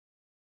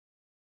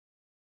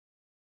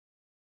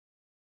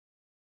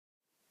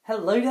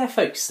Hello there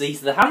folks,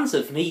 these are the hands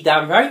of me,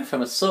 Dan Brown,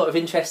 from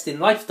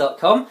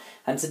asortofinterestinglife.com,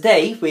 and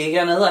today we're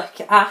going to look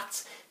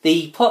at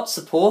the pot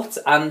support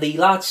and the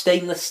large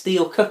stainless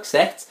steel cook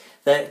set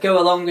that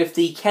go along with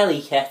the Kelly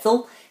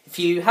kettle. If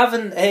you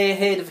haven't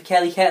heard of a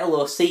Kelly kettle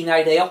or seen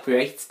how they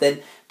operate,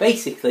 then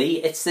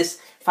basically it's this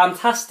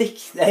fantastic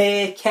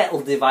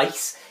kettle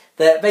device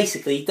that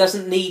basically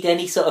doesn't need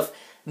any sort of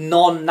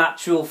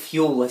non-natural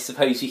fuel, I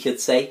suppose you could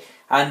say,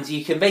 and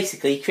you can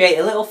basically create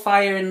a little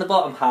fire in the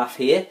bottom half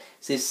here.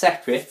 This is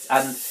separate,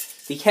 and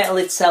the kettle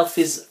itself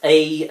is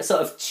a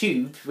sort of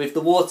tube with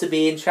the water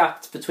being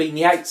trapped between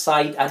the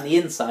outside and the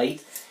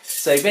inside.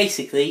 So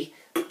basically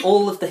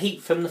all of the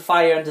heat from the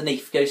fire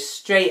underneath goes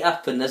straight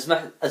up, and there's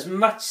as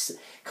much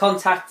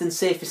contact and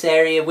surface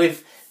area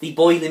with the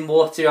boiling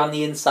water on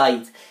the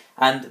inside.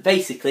 And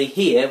basically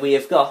here we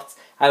have got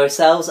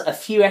ourselves a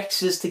few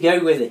extras to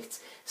go with it.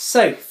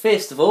 So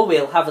first of all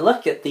we'll have a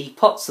look at the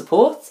pot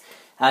support,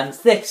 and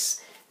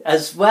this,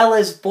 as well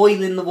as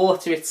boiling the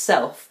water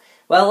itself,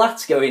 while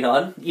that's going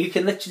on, you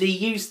can literally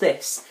use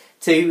this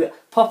to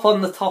pop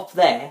on the top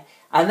there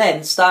and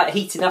then start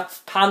heating up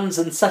pans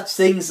and such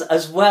things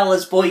as well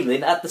as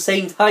boiling at the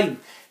same time.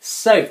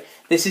 So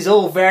this is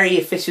all very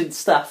efficient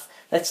stuff.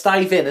 Let's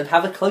dive in and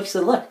have a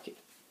closer look.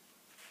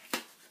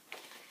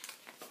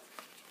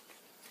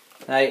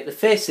 Now, the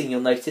first thing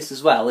you'll notice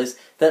as well is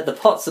that the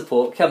pot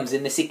support comes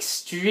in this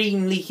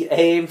extremely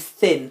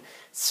thin,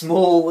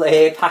 small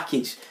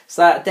package.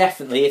 So that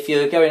definitely, if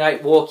you're going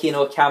out walking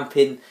or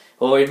camping,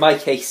 or in my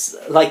case,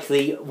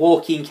 likely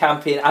walking,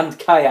 camping and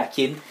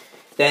kayaking,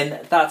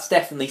 then that's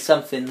definitely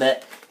something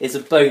that is a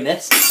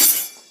bonus.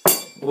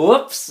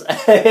 Whoops!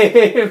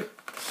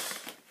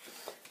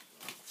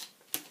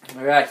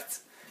 Right.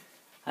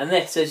 And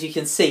this, as you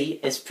can see,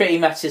 is pretty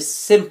much as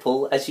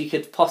simple as you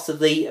could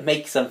possibly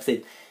make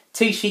something.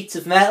 2 sheets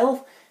of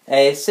metal,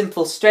 a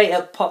simple straight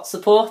up pot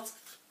support,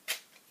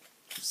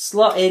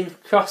 slot in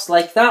cross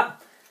like that,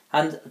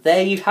 and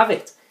there you have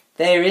it.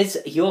 There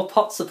is your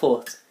pot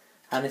support.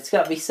 And it's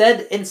got to be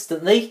said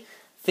instantly,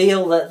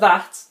 feel that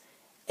that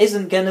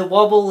isn't going to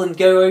wobble and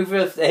go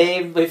over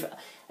without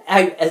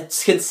a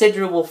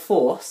considerable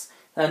force.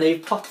 And we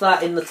pop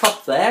that in the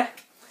top there.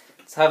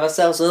 Let's have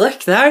ourselves a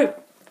look now.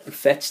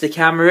 Fetch the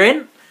camera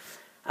in.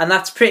 And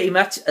that's pretty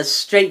much as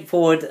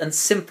straightforward and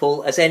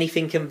simple as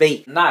anything can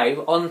be.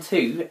 Now on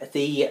to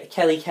the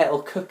Kelly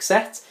Kettle cook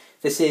set.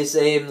 This is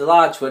the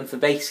large one for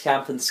base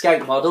camp and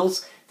scout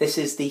models. This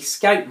is the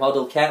scout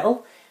model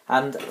kettle.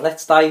 And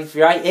let's dive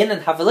right in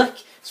and have a look.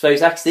 I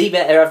suppose actually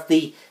better have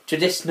the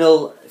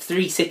traditional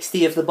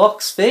 360 of the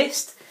box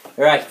first.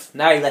 Right,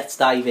 now let's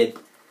dive in.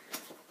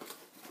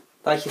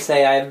 Like I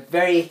say, I am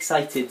very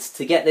excited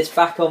to get this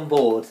back on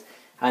board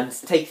and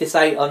take this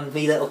out on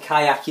me little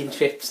kayaking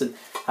trips, and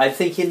I'm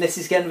thinking this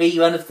is going to be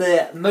one of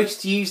the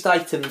most used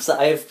items that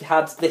I've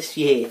had this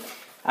year.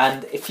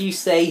 And if you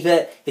say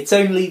that it's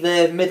only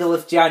the middle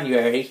of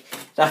January,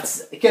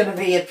 that's going to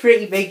be a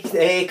pretty big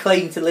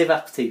claim to live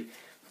up to.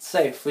 So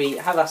if we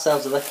have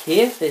ourselves a look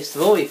here, first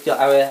of all we've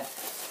got our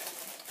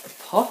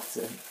pot,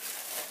 and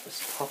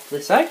let's pop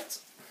this out.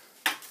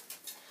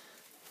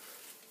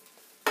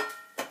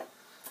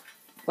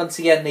 Once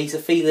again, these are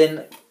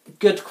feeling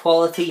good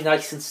quality,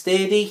 nice and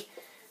sturdy,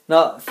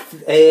 not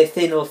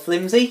thin or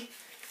flimsy.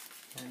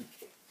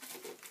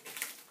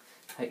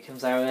 Out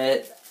comes our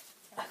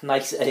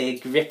nice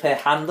gripper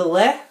handle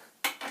there.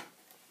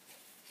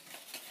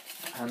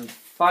 And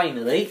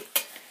finally,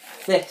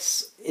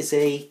 this is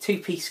a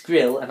 2-piece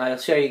grill, and I'll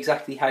show you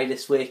exactly how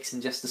this works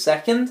in just a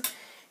second.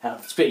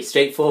 It's pretty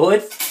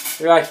straightforward.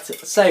 Right,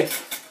 so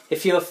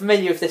if you're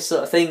familiar with this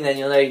sort of thing, then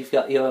you'll know you've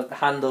got your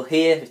handle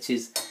here, which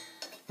is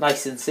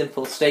nice and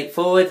simple,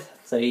 straightforward,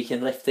 so you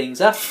can lift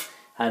things up,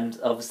 and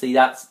obviously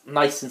that's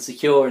nice and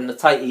secure, and the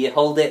tighter you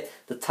hold it,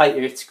 the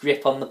tighter its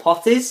grip on the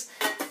pot is.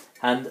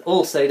 And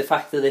also the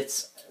fact that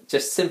it's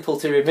just simple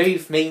to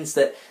remove means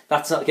that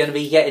that's not going to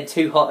be getting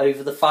too hot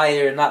over the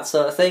fire and that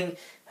sort of thing.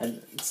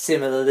 And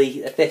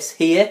similarly this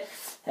here,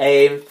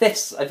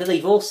 this I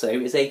believe also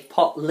is a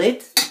pot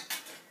lid,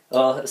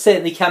 or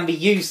certainly can be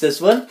used as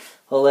one,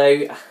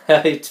 although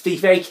to be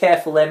very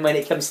careful then when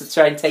it comes to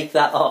try and take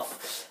that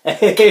off.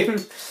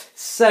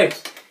 So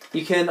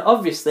you can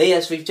obviously,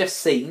 as we've just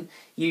seen,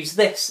 use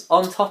this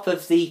on top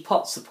of the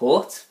pot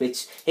support,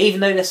 which even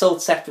though they're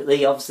sold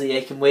separately, obviously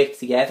they can work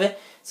together.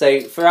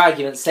 So for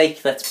argument's sake,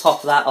 let's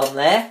pop that on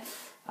there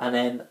and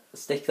then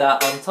stick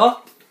that on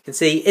top. You can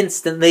see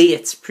instantly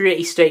it's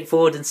pretty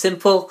straightforward and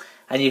simple,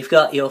 and you've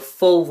got your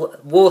full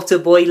water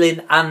boiling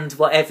and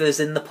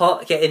whatever's in the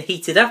pot getting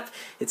heated up.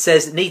 It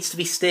says it needs to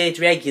be stirred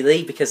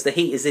regularly because the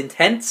heat is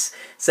intense,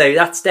 so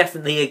that's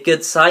definitely a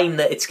good sign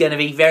that it's going to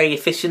be very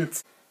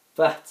efficient.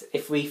 But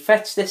if we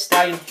fetch this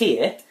down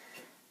here,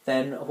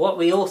 then what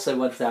we also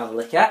want to have a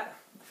look at,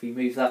 if we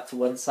move that to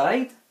one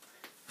side,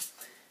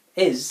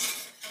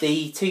 is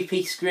the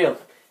 2-piece grill.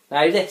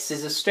 Now this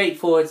is as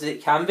straightforward as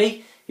it can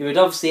be. You would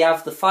obviously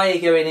have the fire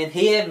going in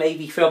here,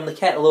 maybe from the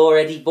kettle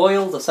already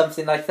boiled or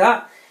something like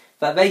that.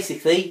 But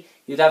basically,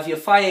 you'd have your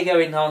fire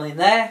going on in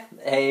there.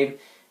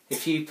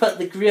 if you put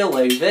the grill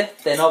over,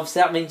 then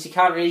obviously that means you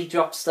can't really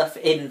drop stuff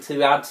in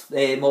to add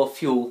more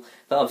fuel,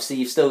 but obviously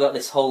you've still got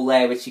this hole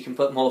there which you can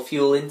put more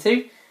fuel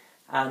into,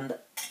 and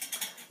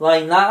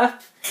line that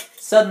up.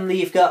 Suddenly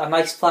you've got a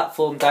nice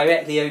platform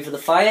directly over the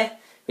fire,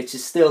 which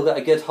has still got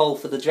a good hole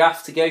for the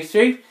draft to go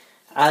through,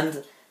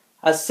 and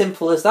as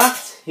simple as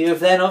that, you have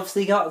then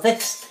obviously got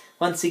this,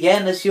 once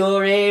again, as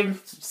your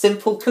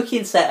simple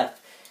cooking setup.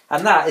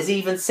 And that is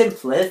even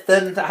simpler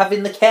than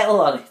having the kettle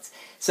on it.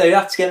 So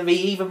that's going to be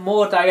even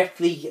more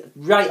directly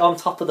right on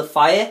top of the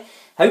fire,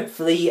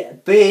 hopefully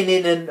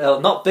burning and,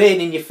 well, not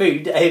burning your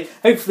food,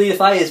 hopefully the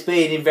fire is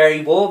burning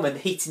very warm and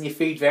heating your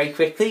food very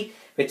quickly,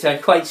 which I'm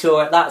quite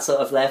sure at that sort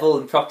of level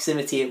and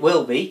proximity it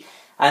will be.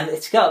 And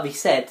it's got to be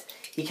said,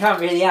 you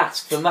can't really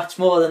ask for much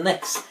more than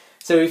this.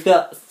 So we've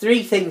got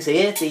three things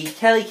here: the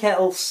Kelly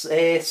Kettle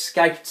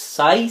Scout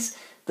size,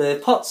 the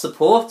pot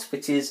support,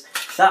 which is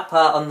that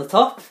part on the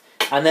top,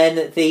 and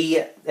then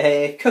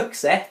the cook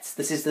set.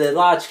 This is the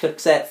large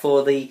cook set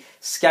for the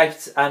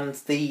Scout and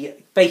the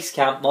base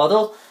camp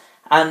model,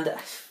 and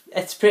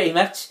it's pretty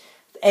much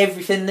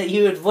everything that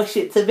you would wish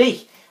it to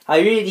be. I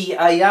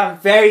am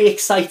very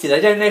excited. I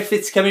don't know if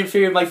it's coming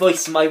through in my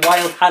voice and my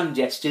wild hand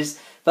gestures,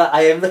 but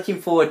I am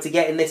looking forward to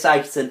getting this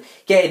out and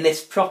getting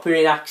this proper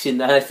in action,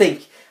 and I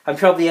think I'm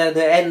probably going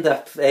to end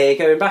up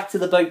going back to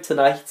the boat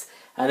tonight,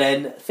 and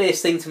then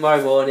first thing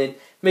tomorrow morning,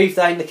 move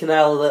down the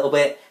canal a little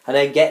bit, and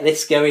then get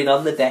this going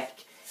on the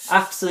deck.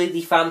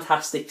 Absolutely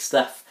fantastic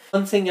stuff.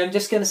 One thing I'm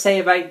just going to say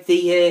about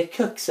the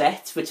cook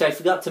set, which I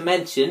forgot to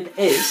mention,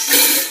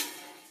 is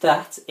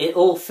that it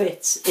all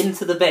fits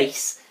into the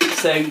base,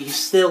 so you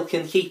still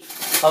can keep,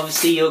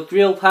 obviously, your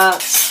grill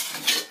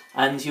parts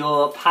and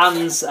your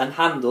pans and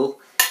handle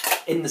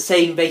in the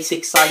same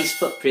basic size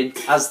footprint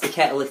as the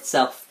kettle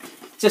itself.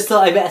 Just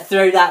thought I better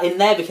throw that in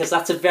there because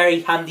that's a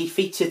very handy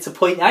feature to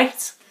point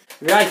out.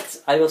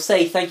 Right, I will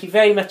say thank you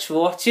very much for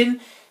watching.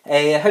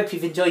 I hope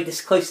you've enjoyed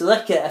this closer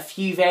look at a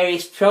few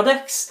various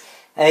products.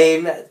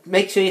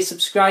 Make sure you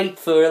subscribe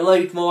for a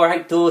load more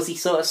outdoorsy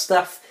sort of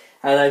stuff.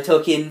 And I'm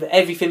talking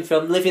everything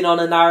from living on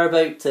a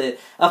narrowboat to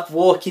up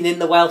walking in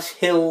the Welsh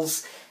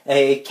hills,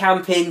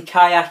 camping,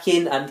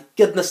 kayaking, and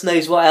goodness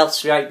knows what else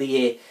throughout the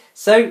year.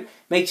 So,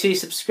 make sure you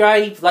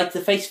subscribe, like the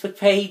Facebook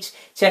page,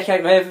 check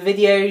out my other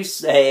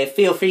videos,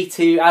 feel free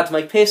to add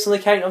my personal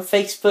account on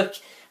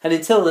Facebook, and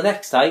until the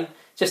next time,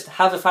 just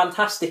have a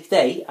fantastic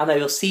day, and I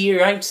will see you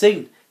around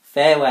soon.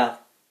 Farewell.